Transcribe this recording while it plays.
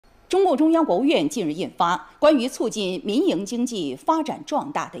中共中央、国务院近日印发《关于促进民营经济发展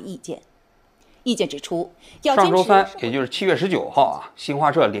壮大的意见》。意见指出，上周三，也就是7月19号啊，新华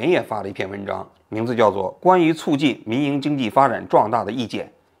社连夜发了一篇文章，名字叫做《关于促进民营经济发展壮大的意见》，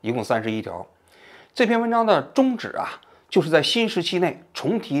一共31条。这篇文章的宗旨啊，就是在新时期内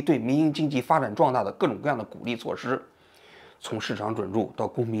重提对民营经济发展壮大的各种各样的鼓励措施，从市场准入到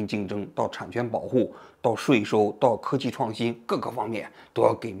公平竞争，到产权保护，到税收，到科技创新，各个方面都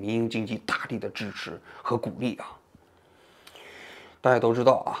要给民营经济大力的支持和鼓励啊。大家都知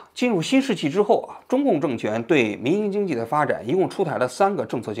道啊，进入新时期之后啊，中共政权对民营经济的发展一共出台了3个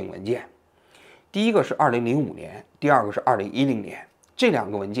政策性文件。第一个是2005年，第二个是2010年，这2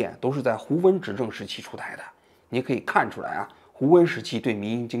个文件都是在胡温执政时期出台的。你可以看出来啊，胡温时期对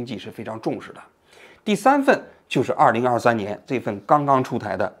民营经济是非常重视的。第3份就是2023年这份刚刚出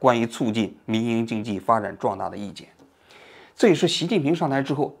台的关于促进民营经济发展壮大的意见。这也是习近平上台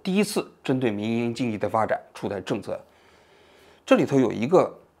之后第一次针对民营经济的发展出台政策。这里头有一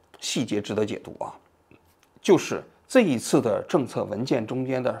个细节值得解读啊，就是这一次的政策文件中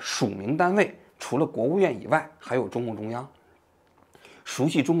间的署名单位，除了国务院以外，还有中共中央。熟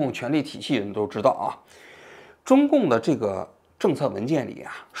悉中共权力体系的人都知道啊，中共的这个政策文件里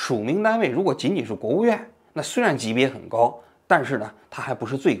啊，署名单位如果仅仅是国务院，那虽然级别很高，但是呢，它还不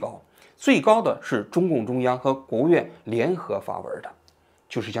是最高，最高的是中共中央和国务院联合发文的，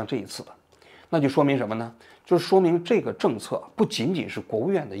就是像这一次的。那就说明什么呢？就是说明这个政策不仅仅是国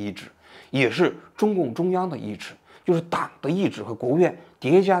务院的意志，也是中共中央的意志，就是党的意志和国务院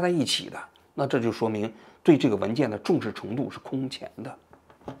叠加在一起的。那这就说明对这个文件的重视程度是空前的。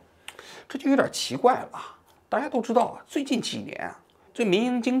这就有点奇怪了。大家都知道啊，最近几年啊，这民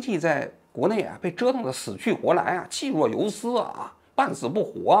营经济在国内啊被折腾得死去活来啊，气若游丝啊，半死不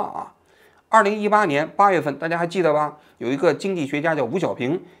活啊。2018年8月份，大家还记得吧？有一个经济学家叫吴小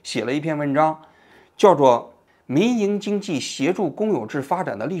平，写了一篇文章，叫做《民营经济协助公有制发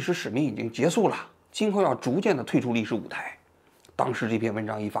展的历史使命已经结束了，今后要逐渐的退出历史舞台》。当时这篇文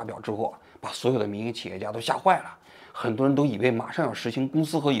章一发表之后，把所有的民营企业家都吓坏了，很多人都以为马上要实行公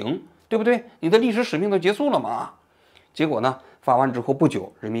私合营，对不对？你的历史使命都结束了嘛？结果呢，发完之后不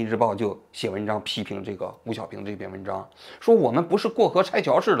久，人民日报就写文章批评这个吴小平这篇文章，说我们不是过河拆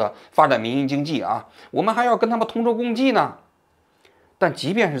桥式的发展民营经济啊，我们还要跟他们同舟共济呢。但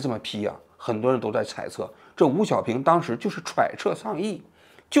即便是这么批啊，很多人都在猜测，这吴小平当时就是揣测上意，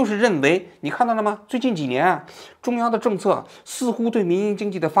就是认为你看到了吗？最近几年啊，中央的政策似乎对民营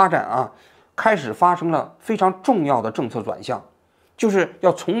经济的发展啊，开始发生了非常重要的政策转向，就是要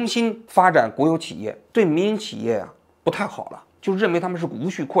重新发展国有企业，对民营企业啊不太好了，就认为他们是无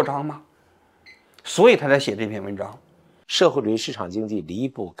序扩张嘛，所以他才写这篇文章。社会主义市场经济离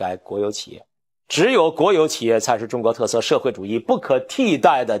不开国有企业，只有国有企业才是中国特色社会主义不可替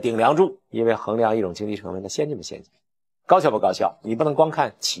代的顶梁柱。因为衡量一种经济成本的先进不先进，高效不高效，你不能光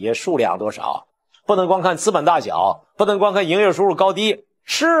看企业数量多少，不能光看资本大小，不能光看营业收入高低。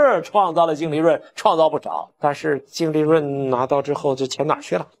是创造了净利润，创造不少，但是净利润拿到之后，这钱哪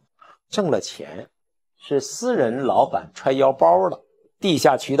去了？挣了钱是私人老板揣腰包了，地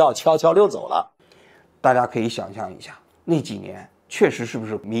下渠道悄悄溜走了。大家可以想象一下，那几年确实是不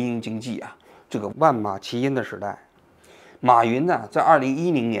是民营经济啊这个万马齐喑的时代。马云呢，在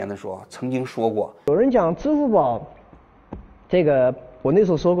2010年的时候曾经说过，有人讲支付宝，这个我那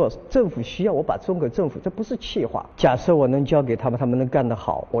时候说过，政府需要我把中国政府，这不是气话。假设我能交给他们，他们能干得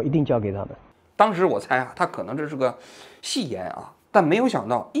好，我一定交给他们。当时我猜啊，他可能这是个戏言啊，但没有想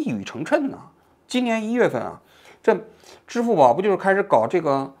到一语成谶呢。今年1月份啊，这支付宝不就是开始搞这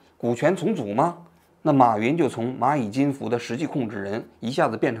个股权重组吗？那马云就从蚂蚁金服的实际控制人，一下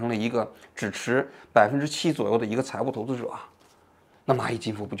子变成了一个只持7%左右的一个财务投资者啊。那蚂蚁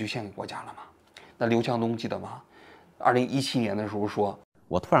金服不就献给国家了吗？那刘强东记得吗？2017年的时候说，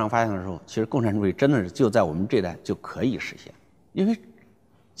我突然发现的时候，其实共产主义真的是就在我们这一代就可以实现，因为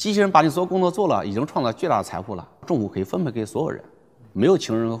机器人把你所有工作做了，已经创造巨大的财富了，政府可以分配给所有人，没有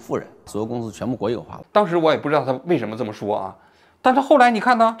穷人和富人，所有公司全部国有化了。当时我也不知道他为什么这么说啊，但是后来你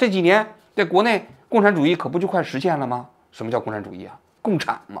看呢，这几年在国内共产主义可不就快实现了吗？什么叫共产主义啊？共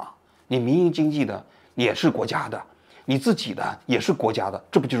产嘛，你民营经济的也是国家的，你自己的也是国家的，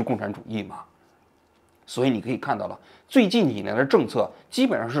这不就是共产主义吗？所以你可以看到了，最近几年的政策基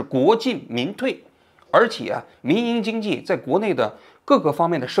本上是国进民退，而且民营经济在国内的各个方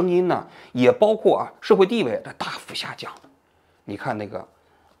面的声音呢，也包括社会地位的大幅下降。你看那个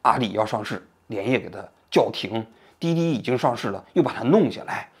阿里要上市，连夜给它叫停；滴滴已经上市了，又把它弄下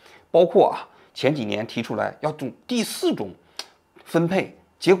来。包括前几年提出来要第4种分配，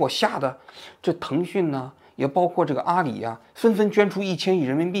结果吓得这腾讯呢也包括这个阿里呀，纷纷捐出1000亿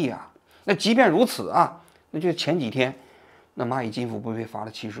人民币啊。那即便如此啊，那就前几天，那蚂蚁金服不被罚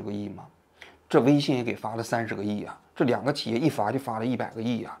了70个亿吗？这微信也给罚了30个亿啊，这2个企业一罚就罚了100个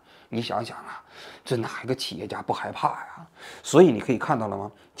亿啊。你想想啊，这哪一个企业家不害怕呀？所以你可以看到了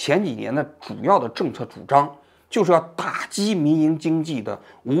吗？前几年的主要的政策主张就是要打击民营经济的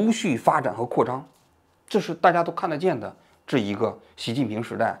无序发展和扩张，这是大家都看得见的这一个习近平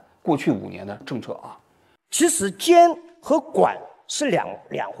时代过去5年的政策啊。其实监和管是两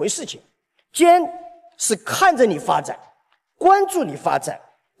回事情，监是看着你发展，关注你发展，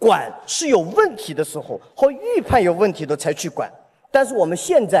管是有问题的时候或预判有问题的才去管。但是我们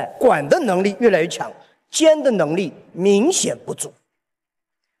现在管的能力越来越强，监的能力明显不足。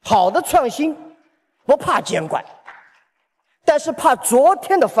好的创新不怕监管，但是怕昨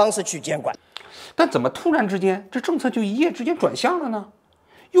天的方式去监管。但怎么突然之间这政策就一夜之间转向了呢？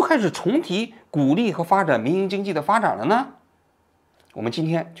又开始重提鼓励和发展民营经济的发展了呢？我们今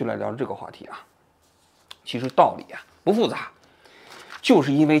天就来聊这个话题啊。其实道理啊不复杂，就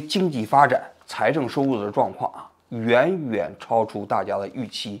是因为经济发展、财政收入的状况啊远远超出大家的预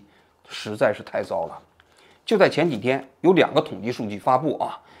期，实在是太糟了。就在前几天，有2个统计数据发布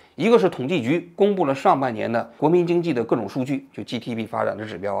啊，一个是统计局公布了上半年的国民经济的各种数据，就 GDP 发展的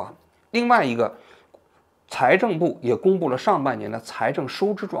指标啊；另外一个，财政部也公布了上半年的财政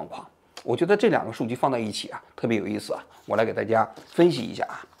收支状况。我觉得这2个数据放在一起啊，特别有意思啊，我来给大家分析一下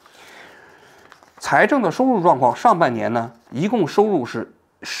啊。财政的收入状况，上半年呢，一共收入是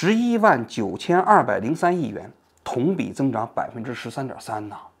119203亿元。同比增长13.3%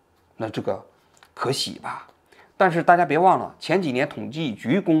呢，那这个可喜吧？但是大家别忘了，前几年统计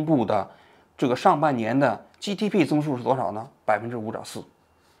局公布的这个上半年的 GDP 增速是多少呢？5.4%。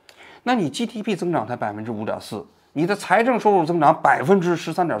那你 GDP 增长才5.4%，你的财政收入增长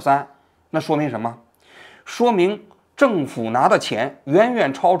13.3%，那说明什么？说明政府拿的钱远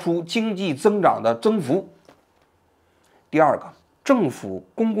远超出经济增长的增幅。第二个，政府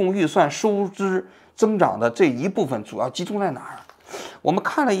公共预算收支增长的这一部分主要集中在哪儿？我们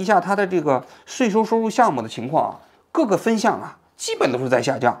看了一下它的这个税收收入项目的情况啊，各个分项啊基本都是在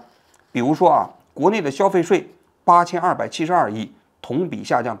下降。比如说啊，国内的消费税8272亿，同比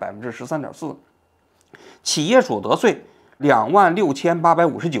下降13.4%；企业所得税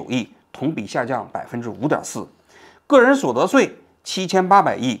26859亿，同比下降5.4%；个人所得税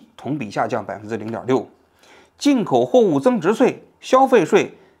7800亿，同比下降0.6%；进口货物增值税、消费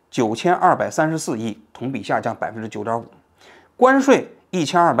税9234亿，同比下降9.5%；关税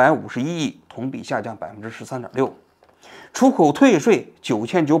1251亿，同比下降13.6%；出口退税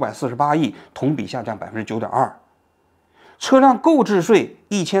9948亿，同比下降9.2%；车辆购置税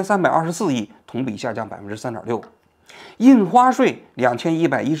1324亿，同比下降3.6%；印花税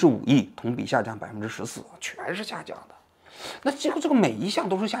2115亿，同比下降14%，全是下降的。那这个每一项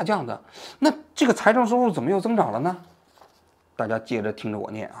都是下降的，那这个财政收入怎么又增长了呢？大家接着听着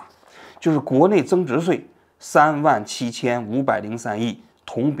我念啊，就是国内增值税37503亿，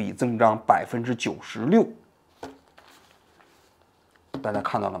同比增长96%。大家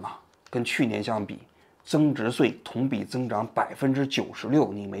看到了吗？跟去年相比，增值税同比增长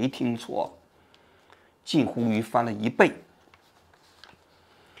96%，你没听错，近乎于翻了1倍。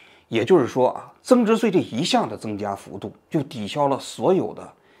也就是说啊，增值税这一项的增加幅度就抵消了所有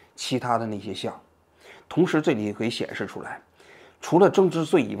的其他的那些项。同时，这里也可以显示出来，除了增值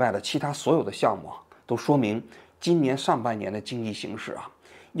税以外的其他所有的项目啊，都说明今年上半年的经济形势啊，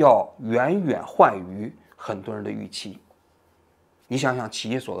要远远坏于很多人的预期。你想想，企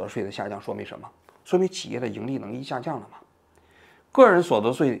业所得税的下降说明什么？说明企业的盈利能力下降了嘛。个人所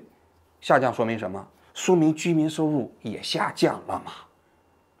得税下降说明什么？说明居民收入也下降了嘛。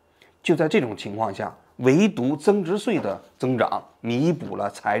就在这种情况下，唯独增值税的增长弥补了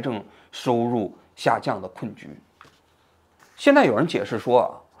财政收入下降的困局。现在有人解释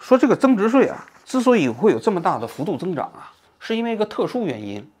说这个增值税啊，之所以会有这么大的幅度增长啊，是因为一个特殊原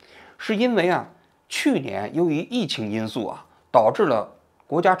因，是因为啊，去年由于疫情因素啊，导致了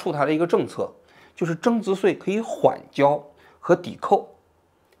国家出台了一个政策，就是增值税可以缓交和抵扣，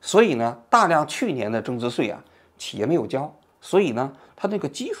所以呢，大量去年的增值税啊，企业没有交，所以呢，它那个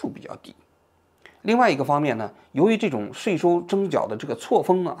基数比较低。另外一个方面呢，由于这种税收征缴的这个错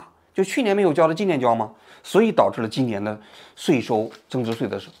峰啊，就去年没有交的今年交吗？所以导致了今年的税收增值税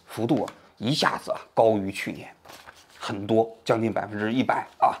的幅度啊，一下子高于去年很多，将近100%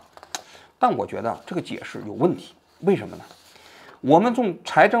啊。但我觉得这个解释有问题，为什么呢？我们从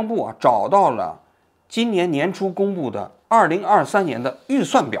财政部啊找到了今年年初公布的2023年的预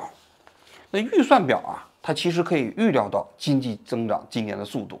算表，那预算表啊，它其实可以预料到经济增长今年的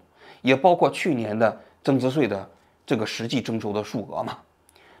速度，也包括去年的增值税的这个实际征收的数额嘛。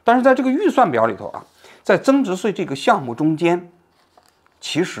但是在这个预算表里头啊，在增值税这个项目中间，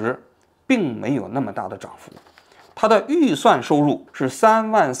其实并没有那么大的涨幅。它的预算收入是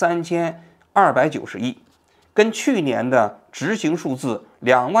33290亿，跟去年的执行数字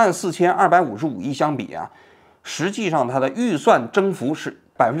24255亿相比啊，实际上它的预算增幅是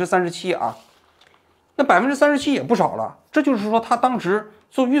37%啊。那37%也不少了，这就是说，他当时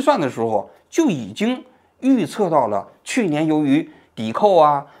做预算的时候就已经预测到了去年由于抵扣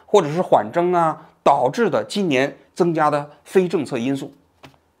啊，或者是缓征啊导致的今年增加的非政策因素。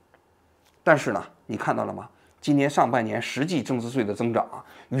但是呢，你看到了吗？今年上半年实际增值税的增长啊，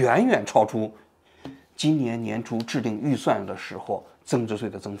远远超出今年年初制定预算的时候增值税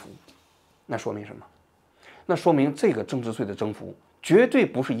的增幅。那说明什么？那说明这个增值税的增幅绝对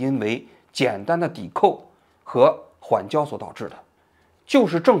不是因为简单的抵扣和缓交所导致的，就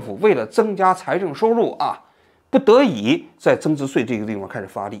是政府为了增加财政收入啊，不得已在增值税这个地方开始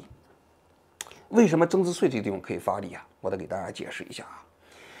发力。为什么增值税这个地方可以发力啊？我得给大家解释一下啊。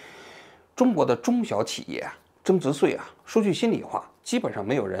中国的中小企业啊，增值税啊，说句心里话，基本上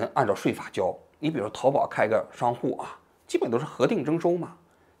没有人按照税法交。你比如说淘宝开个商户啊，基本都是核定征收嘛。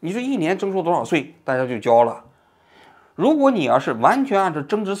你这一年征收多少税，大家就交了。如果你要是完全按照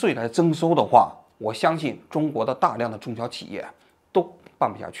增值税来征收的话，我相信中国的大量的中小企业都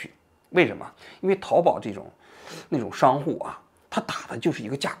办不下去。为什么？因为淘宝那种商户啊，他打的就是一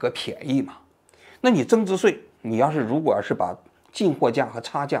个价格便宜嘛。那你增值税，你如果要是把进货价和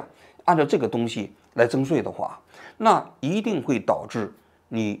差价按照这个东西来征税的话，那一定会导致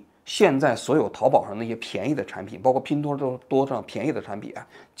你现在所有淘宝上那些便宜的产品，包括拼多多上便宜的产品啊，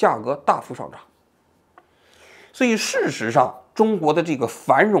价格大幅上涨。所以事实上，中国的这个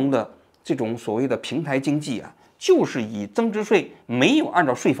繁荣的这种所谓的平台经济啊，就是以增值税没有按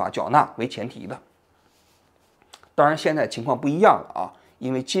照税法缴纳为前提的。当然，现在情况不一样了啊，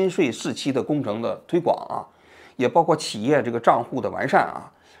因为金税4期的工程的推广啊，也包括企业这个账户的完善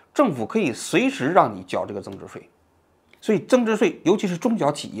啊，政府可以随时让你缴这个增值税。所以增值税，尤其是中小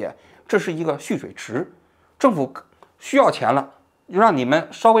企业，这是一个蓄水池，政府需要钱了，让你们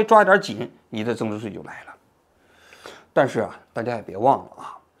稍微抓一点紧，你的增值税就来了。但是啊，大家也别忘了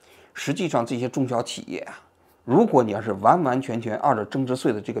啊，实际上这些中小企业啊，如果你要是完完全全按照增值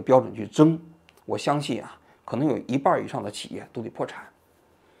税的这个标准去征，我相信啊，可能有1半以上的企业都得破产。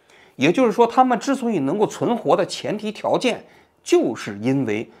也就是说，他们之所以能够存活的前提条件，就是因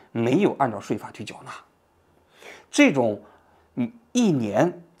为没有按照税法去缴纳。这种一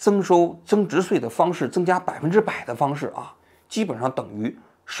年增收增值税的方式增加100%的方式啊，基本上等于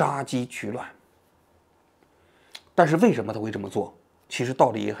杀鸡取卵。但是为什么他会这么做？其实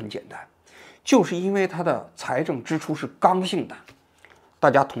道理也很简单，就是因为他的财政支出是刚性的。大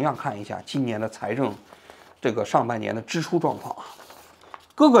家同样看一下今年的财政这个上半年的支出状况啊，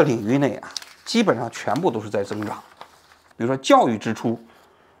各个领域内啊，基本上全部都是在增长。比如说教育支出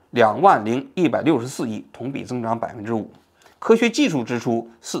20164亿，同比增长5%；科学技术支出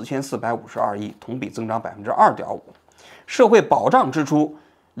4452亿，同比增长2.5%；社会保障支出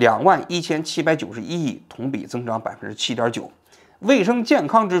21791亿，同比增长7.9%；卫生健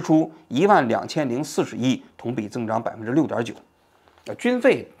康支出12040亿，同比增长6.9%。军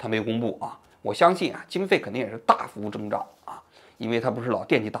费他没有公布啊，我相信啊，经费肯定也是大幅增长啊，因为他不是老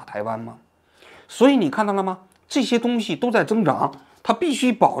惦记打台湾吗？所以你看到了吗？这些东西都在增长，它必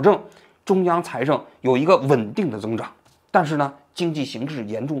须保证中央财政有一个稳定的增长。但是呢，经济形势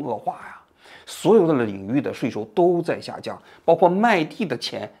严重恶化呀，所有的领域的税收都在下降，包括卖地的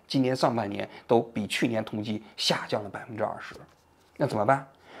钱，今年上半年都比去年同期下降了20%。那怎么办？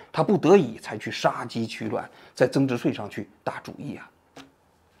他不得已才去杀鸡取卵，在增值税上去打主意啊。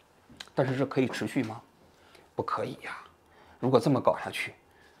但是这可以持续吗？不可以呀。如果这么搞下去，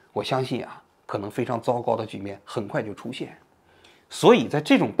我相信啊，可能非常糟糕的局面很快就出现。所以在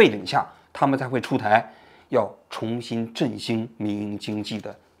这种背景下，他们才会出台要重新振兴民营经济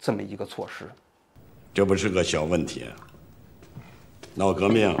的这么一个措施。这不是个小问题啊！闹革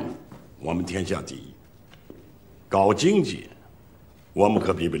命，我们天下第一；搞经济，我们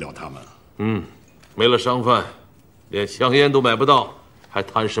可比不了他们。没了商贩，连香烟都买不到，还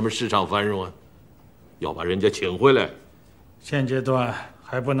谈什么市场繁荣啊？要把人家请回来。现阶段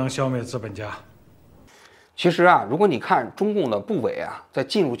还不能消灭资本家。其实啊，如果你看中共的部委啊，在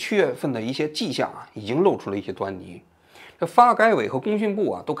进入7月份的一些迹象啊，已经露出了一些端倪。这发改委和工信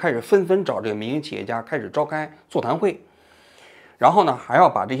部啊，都开始纷纷找这个民营企业家开始召开座谈会，然后呢，还要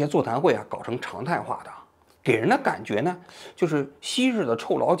把这些座谈会啊搞成常态化的，给人的感觉呢，就是昔日的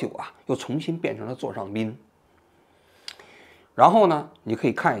臭老酒啊，又重新变成了座上宾。然后呢，你可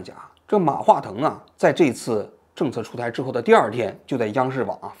以看一下啊，这马化腾啊，在这次政策出台之后的第2天，就在央视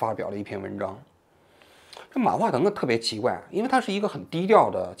网发表了一篇文章。这马化腾特别奇怪，因为他是一个很低调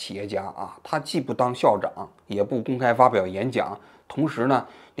的企业家啊，他既不当校长，也不公开发表演讲，同时呢，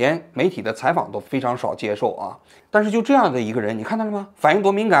连媒体的采访都非常少接受啊。但是就这样的一个人，你看到了吗？反应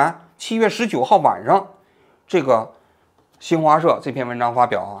多敏感。7月19号晚上，这个新华社这篇文章发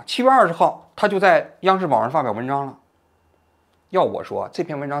表啊，7月20号他就在央视网上发表文章了。要我说，这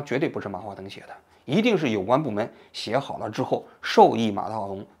篇文章绝对不是马化腾写的，一定是有关部门写好了之后授意马化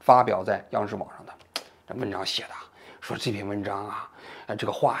腾发表在央视网上的。这文章写的说这篇文章啊，这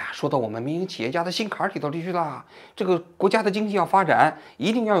个话呀说到我们民营企业家的心坎里头去了。这个国家的经济要发展，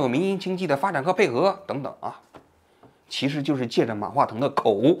一定要有民营经济的发展和配合等等啊。其实就是借着马化腾的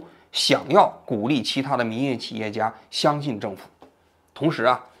口，想要鼓励其他的民营企业家相信政府。同时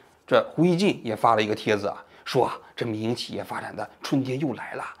啊，这胡锡进也发了一个帖子啊，说啊，这民营企业发展的春天又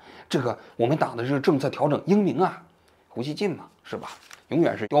来了。这个我们党的这个政策调整英明啊，胡锡进嘛，是吧？永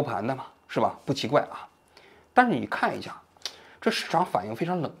远是雕盘的嘛，是吧？不奇怪啊。但是你看一下，这市场反应非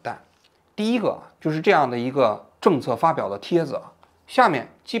常冷淡。第一个就是这样的一个政策发表的帖子啊，下面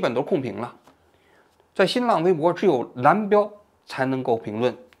基本都空评了。在新浪微博只有蓝标才能够评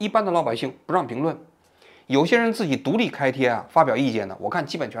论，一般的老百姓不让评论。有些人自己独立开帖啊，发表意见呢，我看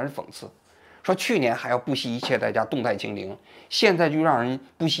基本全是讽刺，说去年还要不惜一切代价动态清零，现在就让人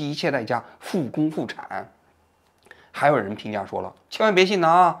不惜一切代价复工复产。还有人评价说了，千万别信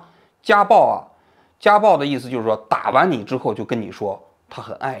啊，家暴啊。家暴的意思就是说，打完你之后就跟你说他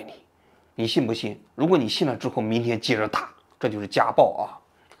很爱你，你信不信？如果你信了之后，明天接着打，这就是家暴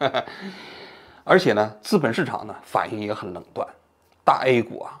啊！而且呢，资本市场呢反应也很冷淡，大 A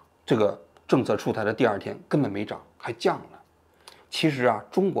股啊，这个政策出台的第2天根本没涨，还降了。其实啊，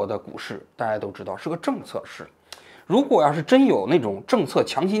中国的股市大家都知道是个政策市，如果要是真有那种政策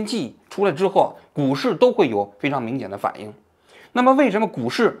强心剂出来之后，股市都会有非常明显的反应。那么为什么股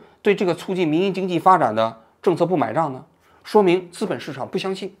市对这个促进民营经济发展的政策不买账呢？说明资本市场不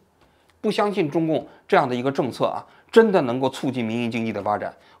相信中共这样的一个政策啊，真的能够促进民营经济的发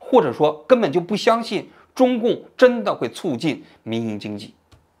展，或者说根本就不相信中共真的会促进民营经济。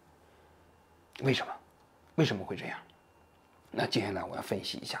为什么？为什么会这样？那接下来我要分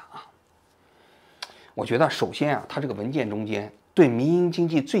析一下啊。我觉得首先啊，它这个文件中间对民营经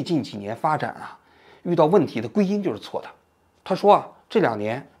济最近几年发展啊遇到问题的归因就是错的。他说啊，这2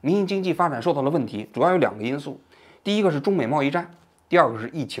年民营经济发展受到了问题，主要有2个因素，第一个是中美贸易战，第2个是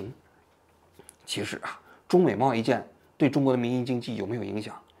疫情。其实啊，中美贸易战对中国的民营经济有没有影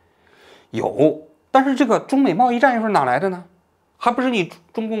响？有，但是这个中美贸易战又是哪来的呢？还不是你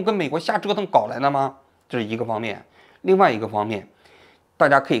中共跟美国瞎折腾搞来的吗？这是一个方面。另外一个方面，大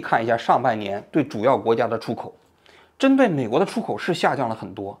家可以看一下上半年对主要国家的出口，针对美国的出口是下降了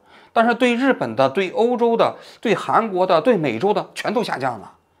很多，但是对日本的、对欧洲的、对韩国的、对美洲的全都下降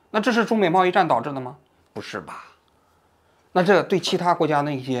了。那这是中美贸易战导致的吗？不是吧？那这对其他国家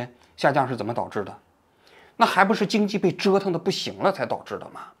那些下降是怎么导致的？那还不是经济被折腾的不行了才导致的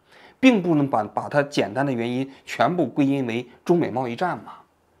吗？并不能把它简单的原因全部归因为中美贸易战嘛。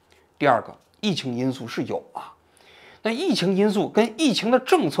第2个，疫情因素是有啊。那疫情因素跟疫情的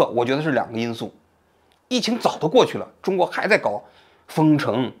政策，我觉得是2个因素。疫情早都过去了，中国还在搞封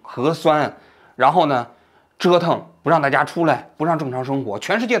城、核酸，然后呢折腾，不让大家出来，不让正常生活，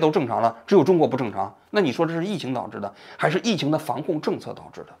全世界都正常了，只有中国不正常。那你说这是疫情导致的，还是疫情的防控政策导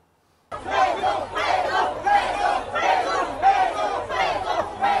致的？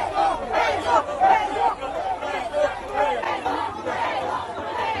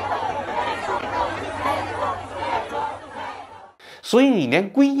所以你连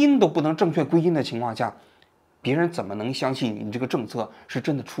归因都不能正确归因的情况下，别人怎么能相信你这个政策是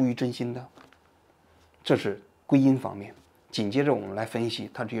真的出于真心的？这是归因方面。紧接着我们来分析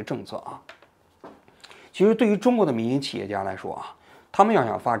它这些政策啊。其实对于中国的民营企业家来说啊，他们要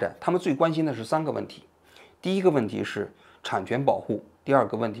想发展，他们最关心的是3个问题。第一个问题是产权保护，第2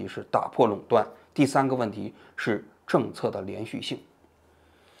个问题是打破垄断，第3个问题是政策的连续性。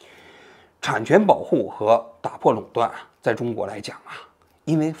产权保护和打破垄断在中国来讲啊，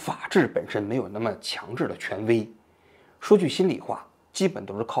因为法治本身没有那么强制的权威，说句心里话，基本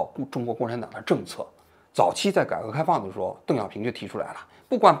都是靠中国共产党的政策。早期在改革开放的时候，邓小平就提出来了，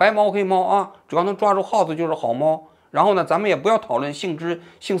不管白猫黑猫啊，只要能抓住耗子就是好猫。然后呢，咱们也不要讨论性质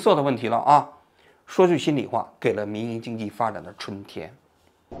性色的问题了啊。说句心里话，给了民营经济发展的春天。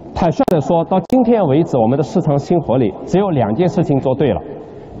坦率地说，到今天为止，我们的市场sinh活里只有2件事情做对了。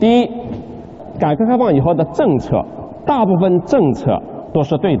第一，改革开放以后的政策，大部分政策都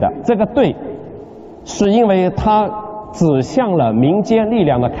是对的。这个对，是因为它指向了民间力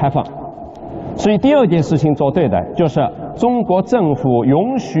量的开放。所以第二件事情做对的，就是中国政府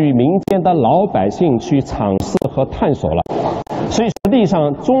允许民间的老百姓去尝试和探索了。所以实际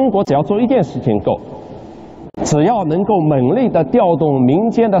上，中国只要做一件事情够，只要能够猛烈地调动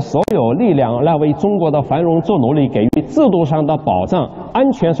民间的所有力量，来为中国的繁荣做努力，给予制度上的保障、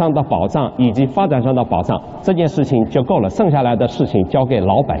安全上的保障以及发展上的保障，这件事情就够了。剩下来的事情交给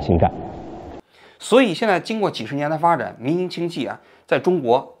老百姓干。所以现在经过几十年的发展，民营经济啊，在中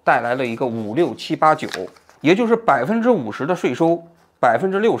国带来了一个5、6、7、8、9，也就是50%的税收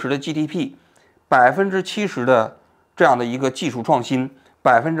，60%的 GDP，70%的这样的一个技术创新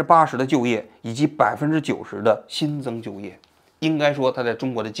，80%的就业，以及90%的新增就业。应该说，它在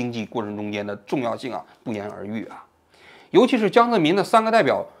中国的经济过程中间的重要性啊，不言而喻啊。尤其是江泽民的3个代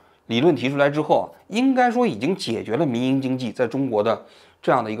表理论提出来之后啊，应该说已经解决了民营经济在中国的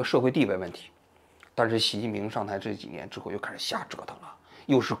这样的一个社会地位问题。但是习近平上台这几年之后，又开始瞎折腾了，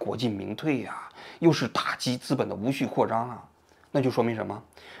又是国进民退呀，又是打击资本的无序扩张啊，那就说明什么？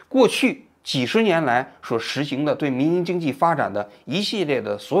过去几十年来所实行的对民营经济发展的一系列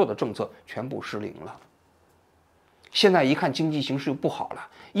的所有的政策全部失灵了。现在一看经济形势又不好了，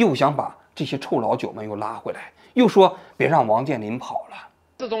又想把这些臭老九们又拉回来，又说别让王健林跑了。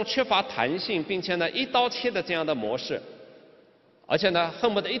这种缺乏弹性，并且呢一刀切的这样的模式，而且呢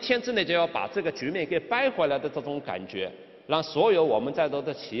恨不得1天之内就要把这个局面给掰回来的这种感觉，让所有我们在座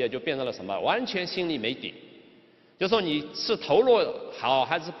的企业就变成了什么？完全心里没底。就说你是投入好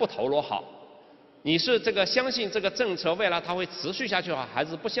还是不投入好？你是这个相信这个政策未来它会持续下去好，还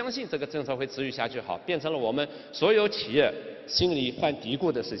是不相信这个政策会持续下去好？变成了我们所有企业心里犯嘀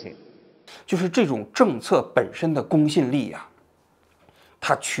咕的事情。就是这种政策本身的公信力啊，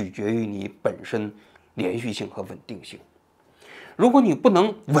它取决于你本身连续性和稳定性。如果你不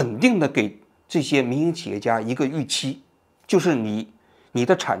能稳定的给这些民营企业家一个预期，就是你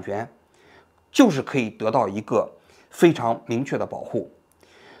的产权就是可以得到一个非常明确的保护，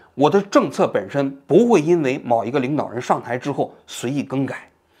我的政策本身不会因为某一个领导人上台之后随意更改，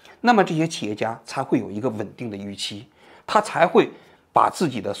那么这些企业家才会有一个稳定的预期，他才会把自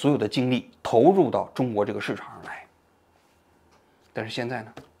己的所有的精力投入到中国这个市场上来。但是现在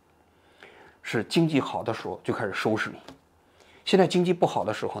呢，是经济好的时候就开始收拾你，现在经济不好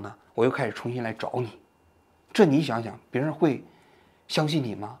的时候呢，我又开始重新来找你。这你想想，别人会相信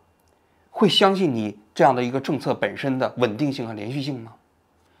你吗？会相信你这样的一个政策本身的稳定性和连续性吗？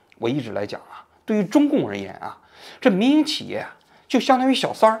我一直来讲啊，对于中共而言啊，这民营企业啊，就相当于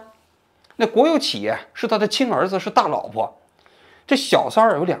小三儿，那国有企业是他的亲儿子，是大老婆。这小三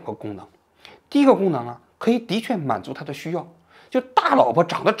儿有2个功能，第一个功能啊，可以的确满足他的需要，就大老婆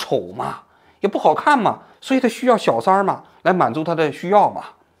长得丑嘛，也不好看嘛，所以他需要小三儿嘛，来满足他的需要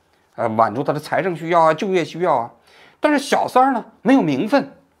嘛，满足他的财政需要啊，就业需要啊。但是小三儿呢，没有名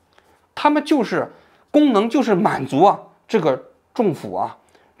分，他们就是功能就是满足啊这个政府啊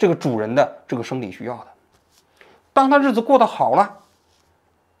这个主人的这个生理需要的。当他日子过得好了，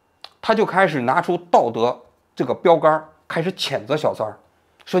他就开始拿出道德这个标杆，开始谴责小三儿，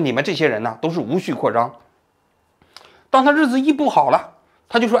说你们这些人呢都是无序扩张。当他日子一不好了，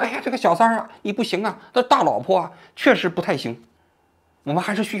他就说哎呀，这个小三儿啊你不行啊，这大老婆啊确实不太行，我们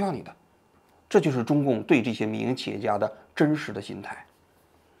还是需要你的。这就是中共对这些民营企业家的真实的心态。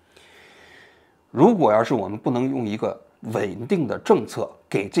如果要是我们不能用一个稳定的政策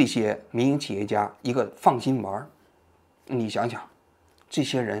给这些民营企业家一个放心玩，你想想，这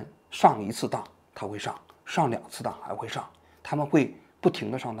些人上1次当他会上2次当还会上，他们会不停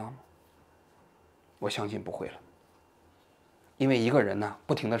的上当吗？我相信不会了。因为一个人呢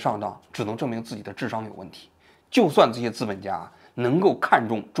不停的上当，只能证明自己的智商有问题。就算这些资本家能够看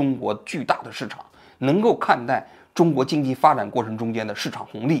重中国巨大的市场，能够看待中国经济发展过程中间的市场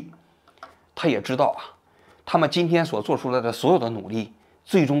红利，他也知道啊，他们今天所做出来的所有的努力，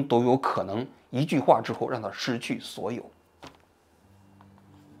最终都有可能一句话之后让他失去所有。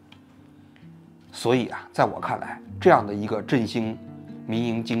所以啊，在我看来，这样的一个振兴民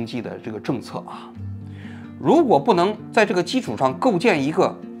营经济的这个政策啊，如果不能在这个基础上构建一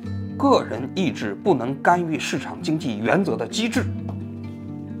个个人意志不能干预市场经济原则的机制，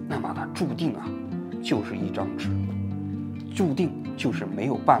那么它注定啊就是一张纸，注定就是没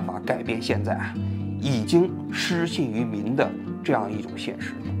有办法改变现在啊已经失信于民的这样一种现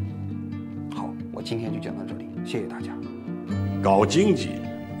实。好，我今天就讲到这里，谢谢大家。搞经济，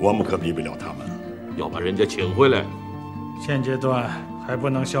我们可比不了他们，要把人家请回来。现阶段还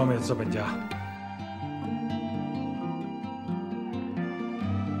不能消灭资本家。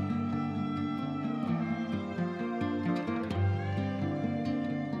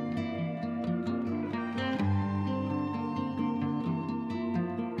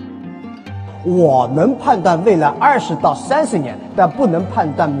我能判断未来20到30年，但不能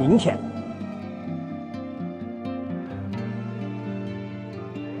判断明天。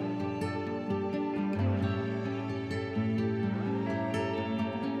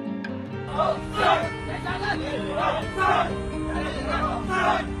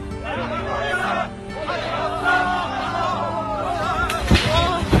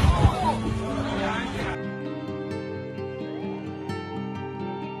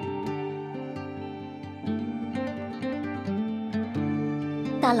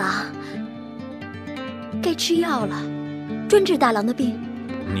大郎，该吃药了，专治大郎的病。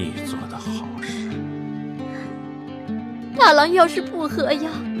你做的好事。大郎要是不喝药，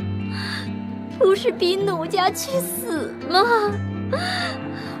不是逼奴家去死吗？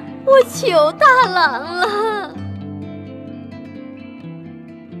我求大郎了。